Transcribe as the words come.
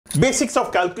Basics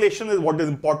of calculation is what is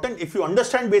important. If you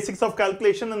understand basics of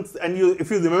calculation and if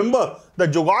you remember, the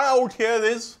jugaad out here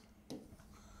is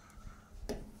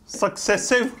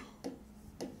successive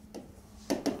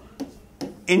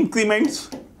increments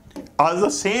are the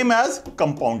same as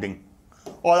compounding,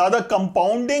 or rather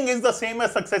compounding is the same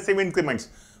as successive increments.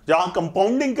 जहां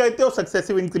compounding कहते हो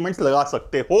successive increments लगा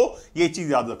सकते हो, ये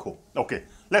चीज याद रखो. Okay,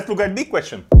 let's look at the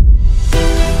question.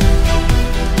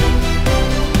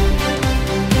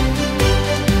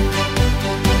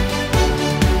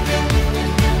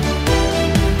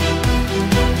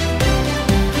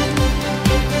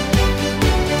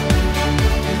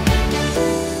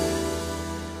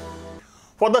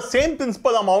 For the same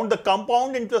principal amount, the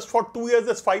compound interest for 2 years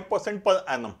is 5% per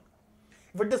annum.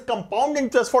 If it is compound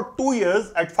interest for 2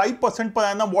 years at 5% per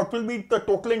annum, what will be the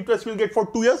total interest you'll get for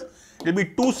 2 years? It will be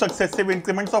 2 successive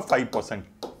increments of 5%.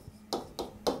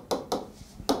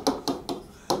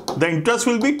 The interest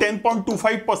will be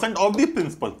 10.25% of the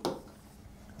principal,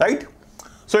 right?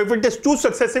 So if it is 2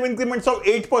 successive increments of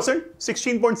 8%,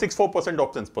 16.64%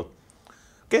 of principal.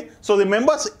 Okay, so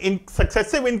remember, in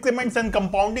successive increments and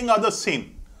compounding are the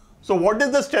same. So what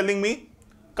is this telling me?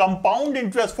 Compound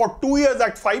interest for 2 years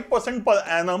at 5% per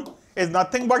annum is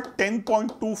nothing but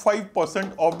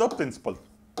 10.25% of the principal.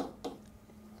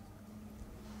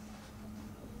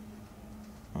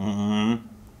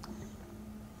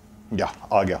 Yeah,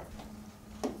 aa gaya.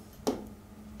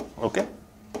 Okay.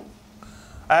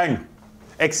 And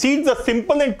exceeds the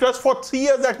simple interest for 3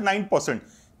 years at 9%.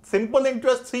 Simple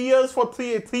interest 3 years for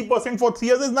 3% for 3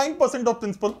 years is 9% of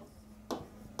principal.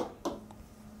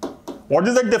 What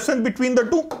is the difference between the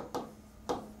two?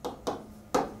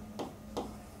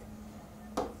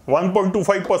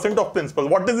 1.25% of principal.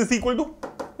 What is this equal to?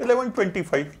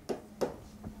 1125.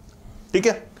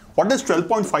 Okay. What is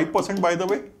 12.5% by the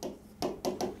way?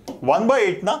 1 by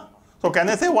 8 na? So can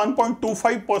I say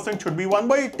 1.25% should be 1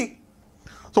 by 80?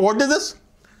 So what is this?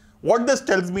 What this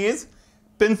tells me is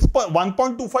principal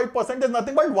 1.25% is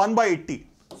nothing but 1 by 80.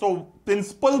 So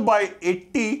principal by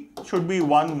 80 should be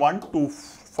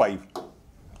 1125.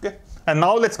 Okay. And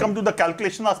now let's come to the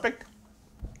calculation aspect.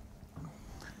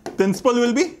 Principal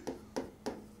will be,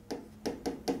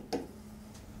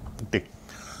 okay.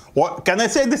 What can I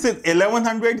say? This is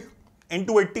 1100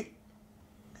 into 80,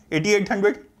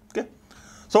 8800. Okay.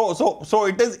 So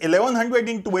it is 1100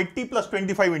 into 80 plus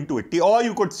 25 into 80, or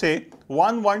you could say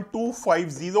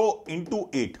 11250 into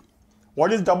 8.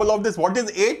 What is double of this? What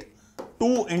is 8?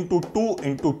 2 into 2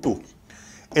 into 2.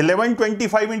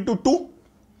 1125 into 2,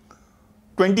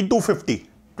 2250.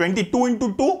 22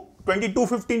 into 2,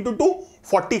 2250 into 2,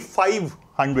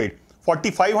 4500.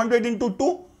 4500 into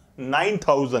 2,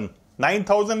 9000.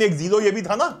 9000 एक zero ये भी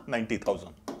था ना,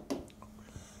 90,000.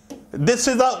 This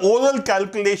is an oral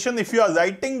calculation. If you are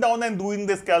writing down and doing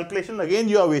this calculation, again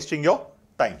you are wasting your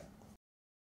time.